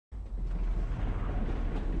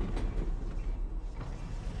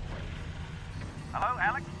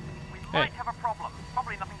Might have a problem.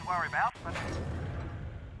 Probably nothing to worry about, but...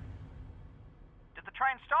 Did the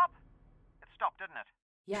train stop? It stopped, didn't it?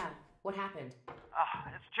 Yeah, what happened?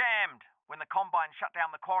 It's jammed. When the Combine shut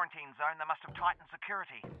down the quarantine zone, they must have tightened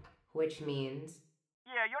security. Which means?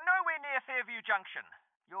 Yeah, you're nowhere near Fairview Junction.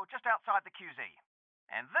 You're just outside the QZ.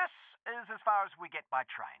 And this is as far as we get by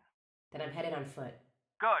train. Then I'm headed on foot.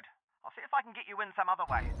 Good. I'll see if I can get you in some other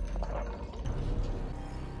way.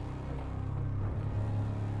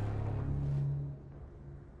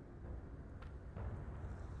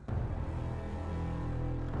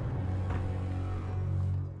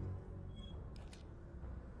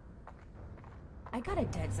 I got a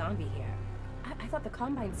dead zombie here. I thought the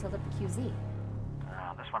Combine sealed up the QZ.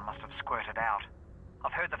 This one must have squirted out.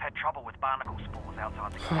 I've heard they've had trouble with barnacle spores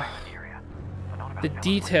outside the containment area. But not about The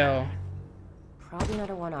detail. Probably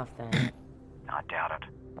another one-off then. I doubt it.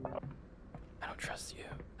 I don't trust you.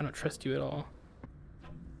 I don't trust you at all.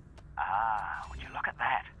 Would you look at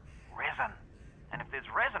that? Resin. And if there's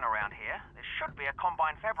resin around here, there should be a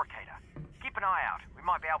Combine fabricator. Keep an eye out. We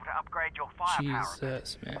might be able to upgrade your firepower.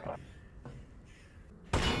 Jesus, man.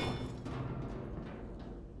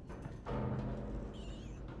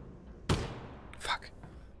 Fuck.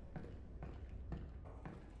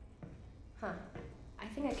 Huh. I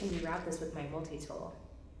think I can reroute this with my multi-tool.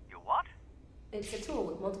 You what? It's a tool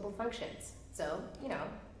with multiple functions. So, you know,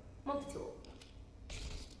 multi-tool.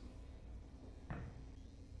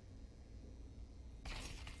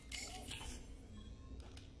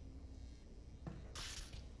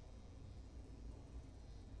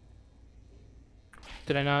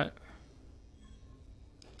 Did I not?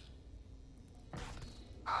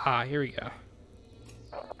 Ah, here we go.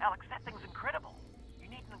 Alyx, that thing's incredible. You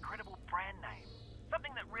need an incredible brand name.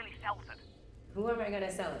 Something that really sells it. Who am I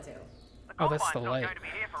gonna sell it to? The Oh, that's the Combine's not light. going to be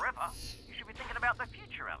here forever. You should be thinking about the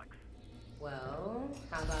future, Alyx. Well,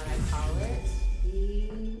 how about I call it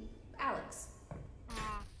the Alyx?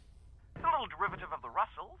 It's a little derivative of the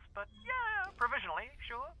Russells, but yeah, provisionally,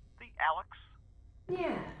 sure. The Alyx.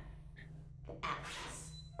 Yeah, the Alyx.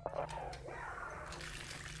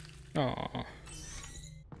 Aww.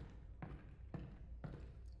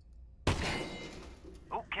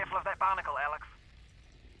 Oh, careful of that barnacle, Alyx.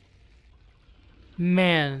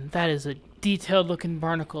 Man, that is a detailed looking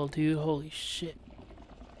barnacle, dude. Holy shit.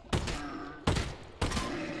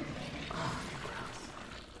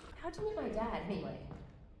 How'd you meet my dad, anyway?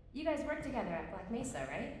 You guys work together at Black Mesa,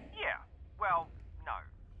 right? Yeah. Well, no.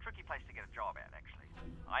 Tricky place to get a job at, actually.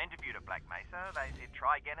 I interviewed at Black Mesa. They said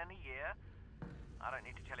try again in a year. I don't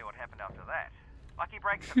need to tell you what happened after that. Lucky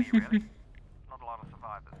break for me, really. Not a lot of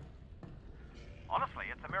survivors. Honestly,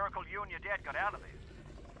 it's a miracle you and your dad got out of there.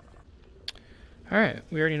 Alright,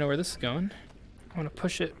 we already know where this is going. I want to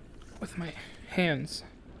push it with my hands.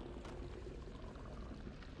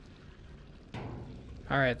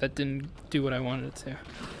 Alright, that didn't do what I wanted it to.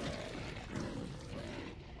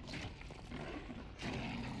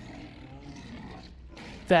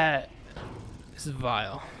 That is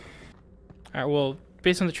vile. Alright, well,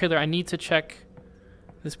 based on the trailer, I need to check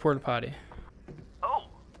this porta potty. Oh,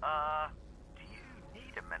 do you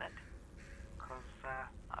need a minute? Because,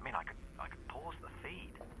 I mean, I could pause the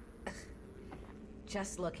feed.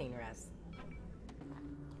 Just looking, Russ.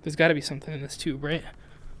 There's got to be something in this tube, right?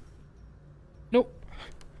 Nope.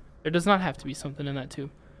 There does not have to be something in that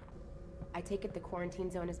tube. I take it the quarantine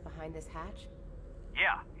zone is behind this hatch?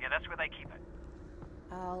 Yeah, that's where they keep it.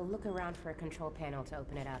 I'll look around for a control panel to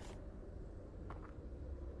open it up.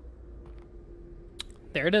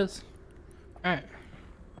 There it is. Alright.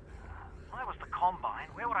 If I was the Combine,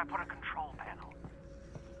 where would I put a control panel?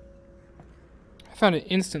 I found it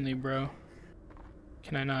instantly, bro.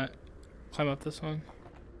 Can I not climb up this one?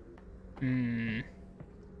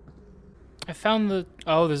 I found the...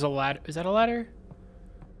 Oh, there's a ladder. Is that a ladder?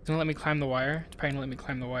 It's gonna let me climb the wire? It's probably gonna let me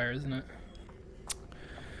climb the wire, isn't it?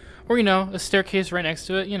 Or, you know, a staircase right next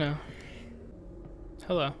to it, you know.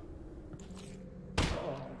 Hello.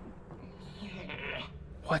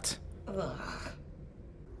 What? Ugh.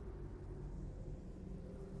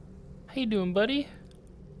 How you doing, buddy?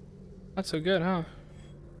 Not so good, huh?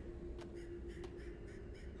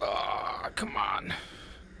 Oh, come on.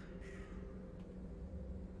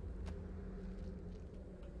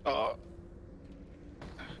 Oh.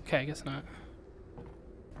 Okay, I guess not.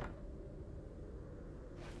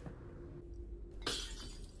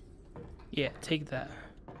 Yeah, take that.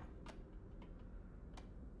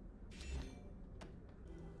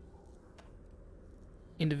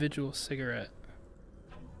 Individual cigarette.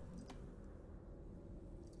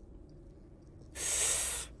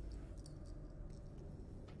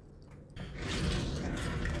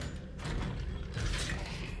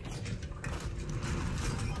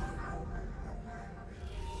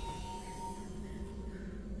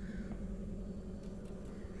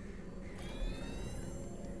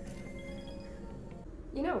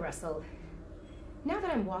 You know, Russell, now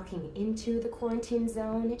that I'm walking into the quarantine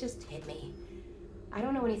zone, it just hit me. I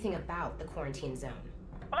don't know anything about the quarantine zone.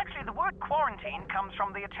 Well, actually, the word quarantine comes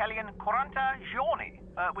from the Italian 40 giorni,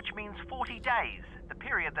 which means 40 days, the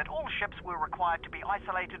period that all ships were required to be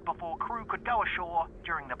isolated before crew could go ashore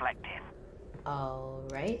during the Black Death. All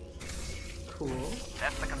right. Cool.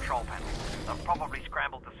 That's the control panel. They've probably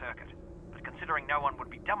scrambled the circuit. But considering no one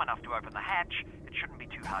would be dumb enough to open the hatch, it shouldn't be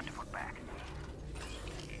too hard to put back.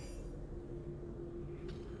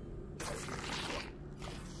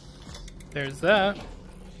 There's that.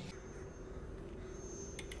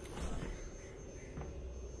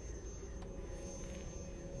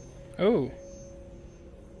 Oh.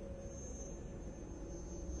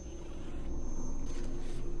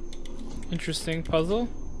 Interesting puzzle.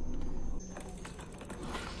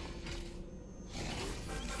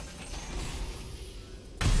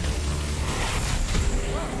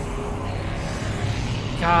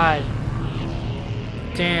 God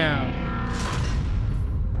damn.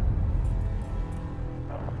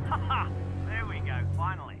 Haha! There we go,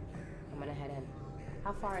 finally. I'm gonna head in.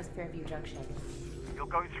 How far is Fairview Junction? You'll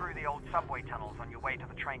go through the old subway tunnels on your way to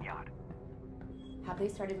the train yard. Have they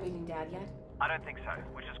started meeting Dad yet? I don't think so,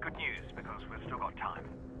 which is good news because we've still got time.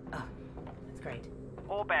 Oh, that's great.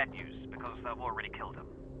 Or bad news because they've already killed him.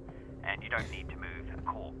 And you don't need to move a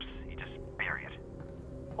corpse, you just bury it.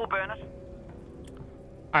 Or burn it.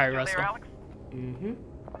 Alright, Still Russell. there, Alyx? Mm-hmm.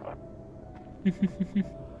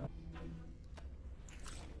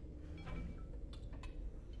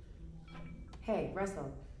 Hey, Russell.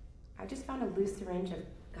 I just found a loose syringe of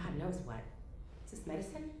God knows what. Is this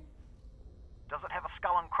medicine? Does it have a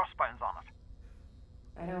skull and crossbones on it?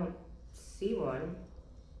 I don't see one.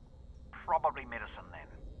 Probably medicine then.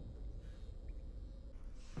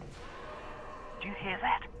 Do you hear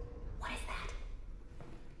that? What is that?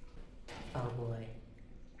 Oh boy.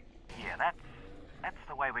 Yeah, that's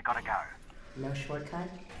the way we gotta go. No shortcut?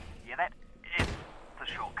 Yeah, that is the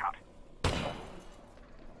shortcut.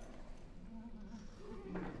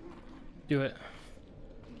 Do it.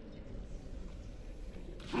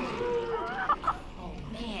 Oh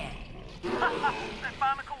man. That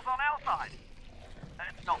barnacle's on our side.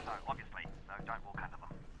 It's not though, obviously, so don't walk under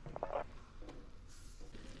them.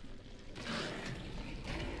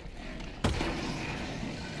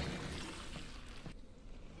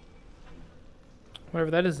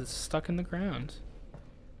 Whatever that is, it's stuck in the ground.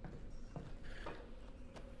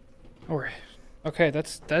 Alright. Okay,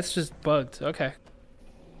 that's just bugged. Okay.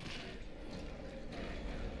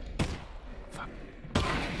 Fuck.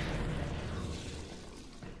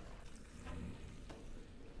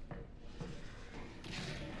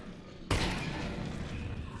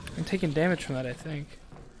 I'm taking damage from that, I think.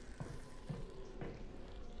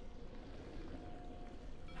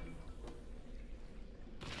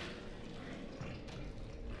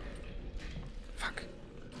 Fuck.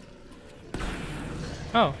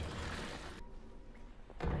 Oh.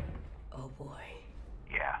 Oh boy.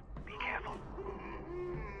 Yeah, be careful.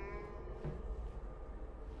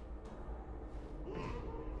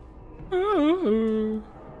 Ooh.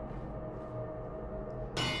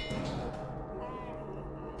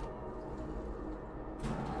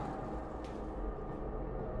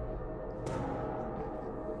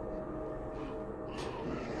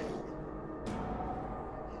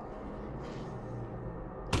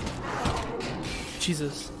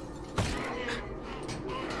 Jesus.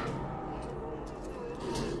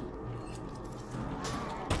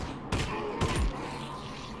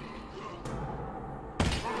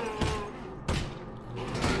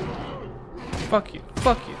 Fuck you.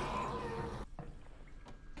 Fuck you.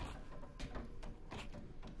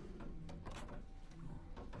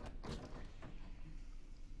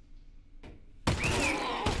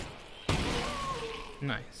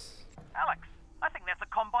 Nice. Alyx, I think that's a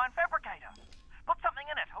combine fabricator. Put something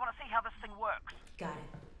in it. I want to see how this thing works. Got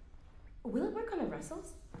it. Will it work on the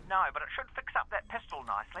Russells? No, but it should fix up that pistol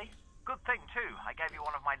nicely. Good thing, too. I gave you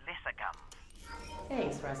one of my lesser guns.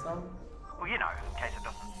 Thanks, Russell. Well, you know, in case it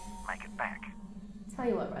doesn't make it back. Tell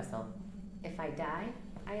you what, Russell. If I die,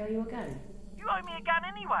 I owe you a gun. You owe me a gun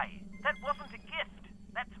anyway. That wasn't a gift.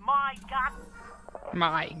 That's my gun.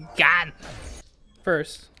 My God.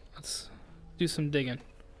 First, let's do some digging.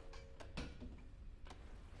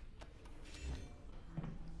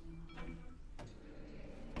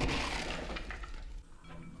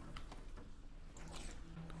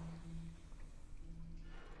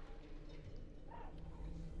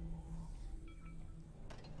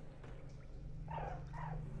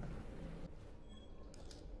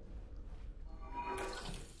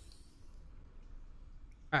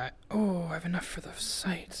 Alright. Oh, I have enough for the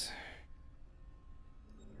sight.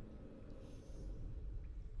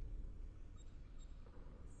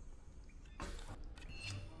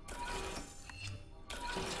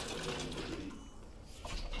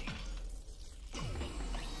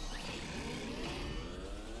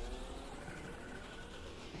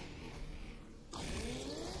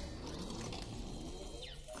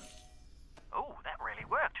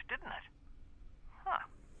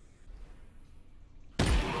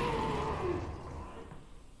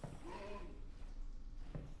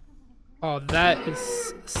 Oh, that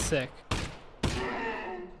is sick.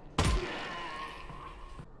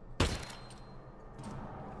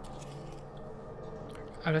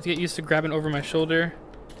 I'd have to get used to grabbing over my shoulder.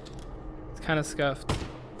 It's kind of scuffed.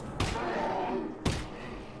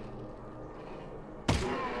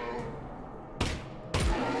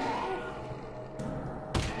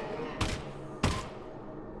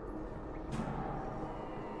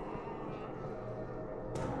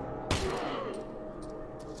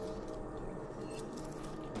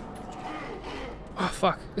 Oh,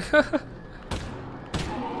 fuck.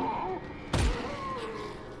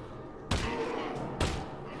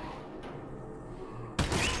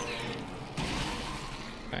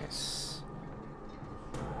 Nice.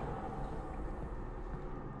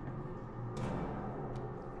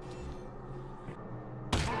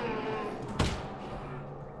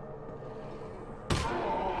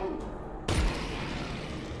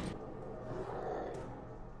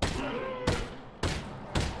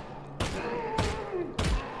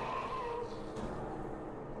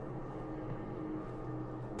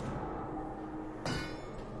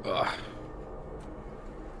 Ugh.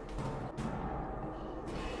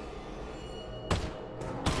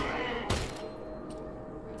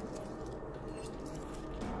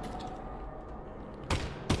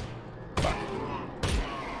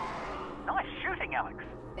 Nice shooting, Alyx.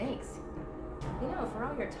 Thanks. You know, for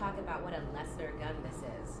all your talk about what a lesser gun this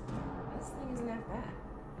thing isn't that bad.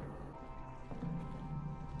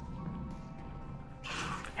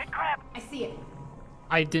 Hit crab. I see it.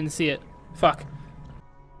 I didn't see it. Fuck.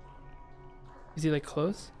 Is he like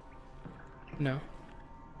close? No.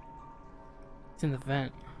 He's in the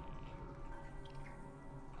vent.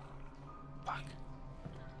 Fuck.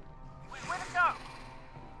 Where'd it go?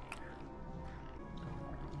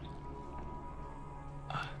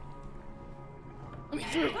 Let me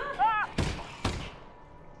through. Ah!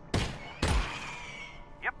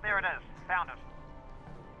 Yep, there it is. Found it.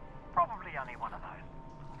 Probably only one of those.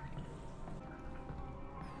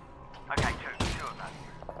 Okay, two of those.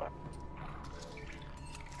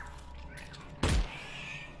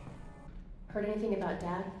 Heard anything about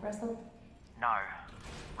Dad, Russell? No.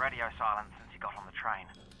 Radio silence since he got on the train.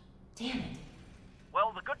 Damn it.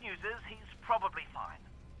 Well, the good news is he's probably fine.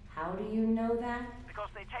 How do you know that? Because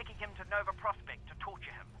they're taking him to Nova Prospect to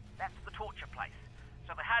torture him. That's the torture place.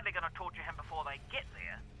 So they're hardly going to torture him before they get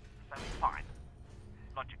there. So he's fine.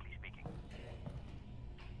 Logically speaking.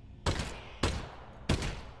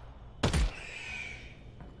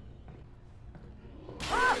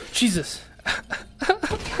 Jesus.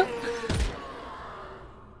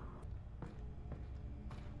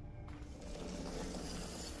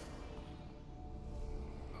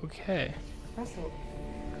 Okay. Russell,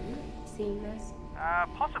 are you seeing this?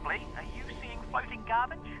 Possibly. Are you seeing floating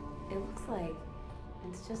garbage? It looks like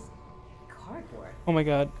it's just cardboard. Oh my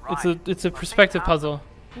god. Right. It's a perspective puzzle.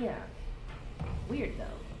 Yeah. Weird though.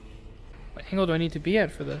 What angle do I need to be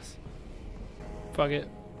at for this? Fuck it.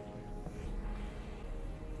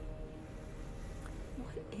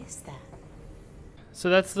 What is that? So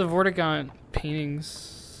that's the Vortigaunt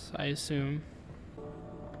paintings, I assume.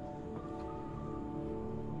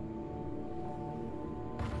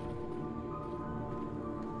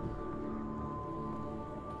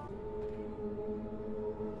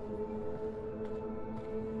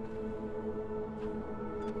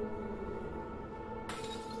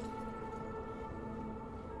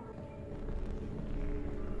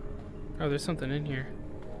 Oh, there's something in here.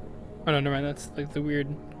 Oh no, never mind. That's like the weird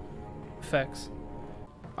effects.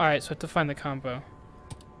 Alright, so I have to find the combo.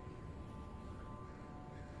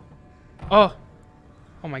 Oh!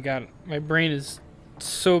 Oh my god. My brain is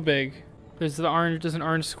so big. There's an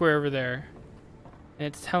orange square over there. And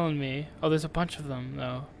it's telling me, oh, there's a bunch of them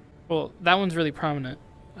though. Well, that one's really prominent.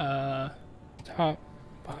 Top,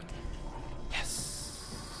 bottom. Yes.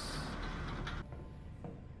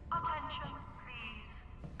 Attention, please.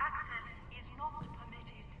 Access is not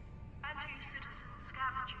permitted. Anti-citizen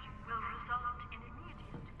scavenging will result in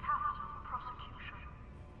immediate capital prosecution.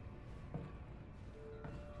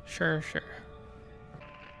 Sure.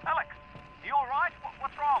 Alyx, you alright?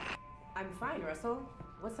 What's wrong? I'm fine, Russell.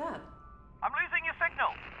 What's up? I'm losing your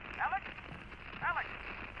signal. Alyx? Alyx?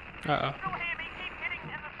 Uh-oh. Still hear me? Keep heading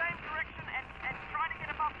in the same direction and try to get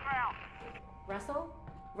above ground. Russell?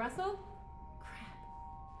 Russell?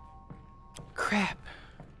 Crap. Crap.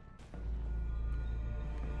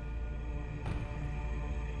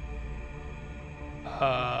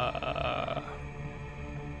 Whoa.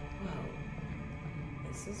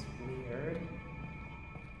 This is weird.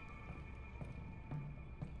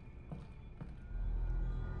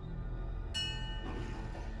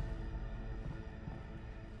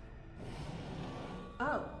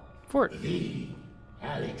 Oh. Fort. The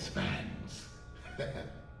Alyx fans.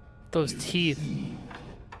 Those You teeth. received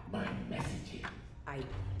my messages. I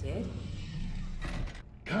did?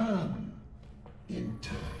 Come,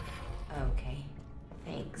 intern. Okay.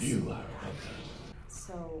 Thanks. You are welcome.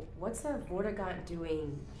 So, what's the Vortigaunt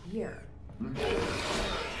doing here?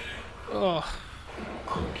 Ugh.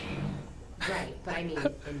 Cooking. Right, but I mean,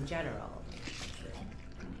 in general.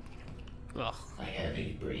 Ugh. I have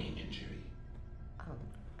a brain injury. Oh,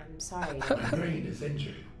 I'm sorry. My brain is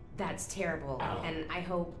injured. That's terrible, Ow. and I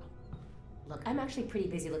hope... Look, I'm actually pretty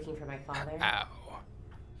busy looking for my father. Ow.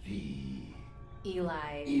 The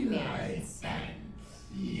Eli Eli Vance. fans.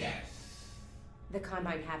 Yes. The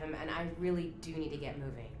Combine have him, and I really do need to get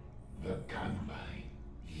moving. The Combine.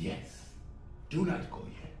 Yes. Do not go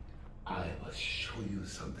yet. I must show you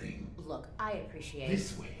something. Look, I appreciate it.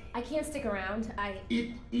 This way. I can't stick around.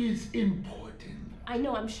 It is important. I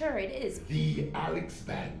know, I'm sure it is. The Alyx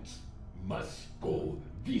fans must go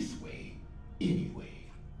this way anyway.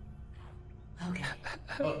 Okay.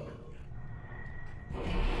 Uh-oh.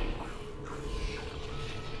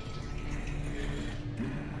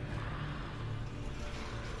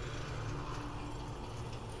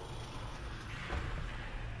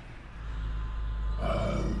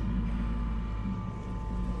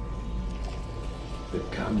 The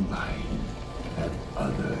Combine have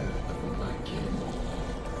other of my kin.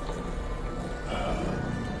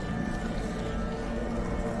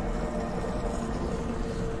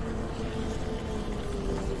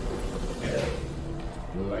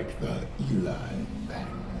 Like the Eli band.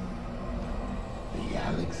 The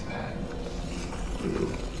Alyx band will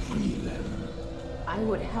free them. I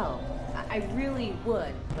would help. I really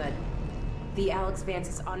would, but the Alyx Vance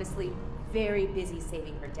is honestly very busy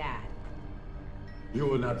saving her dad. You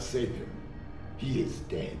will not save him. He is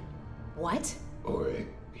dead. What? Or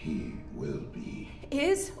he will be.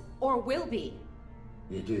 Is or will be?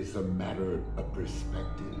 It is a matter of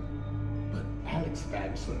perspective. But Alyx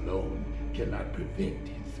Vance alone cannot prevent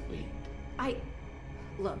his fate.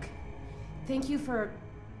 Look, thank you for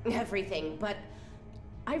everything, but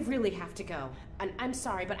I really have to go. And I'm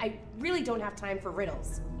sorry, but I really don't have time for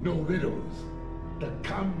riddles. No riddles. The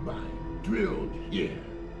Combine drilled here.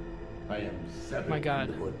 I am severed My God.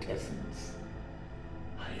 from the vortessence.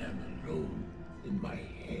 I am alone in my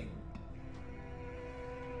head.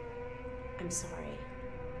 I'm sorry.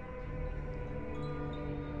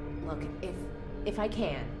 Look, if I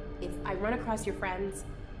can, if I run across your friends,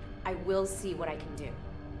 I will see what I can do.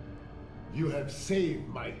 You have saved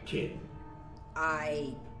my kin.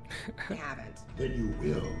 I haven't. Then you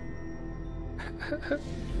will.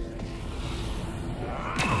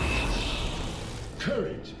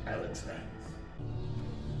 Courage, Alyx Vance.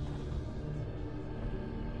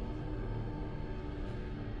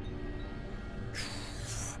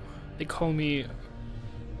 They call me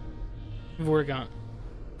Vortigaunt.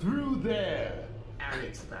 Through there,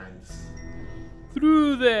 Alyx Vance.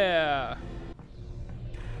 Through there.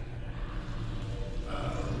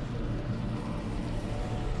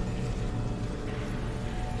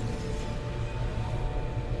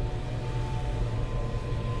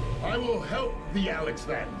 I will help the Alyx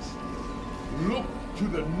Vance. Look to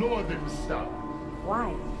the northern star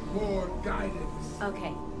Why? for guidance.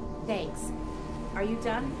 Okay, thanks. Are you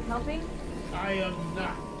done helping? I am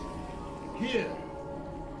not. Here.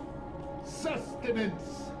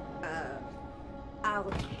 Sustenance.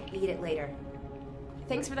 I'll eat it later.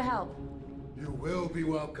 Thanks for the help. You will be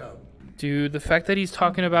welcome. Dude, the fact that he's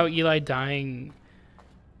talking about Eli dying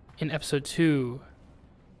in episode 2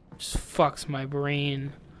 just fucks my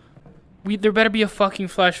brain. There better be a fucking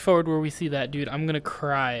flash forward where we see that, dude. I'm gonna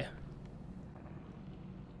cry.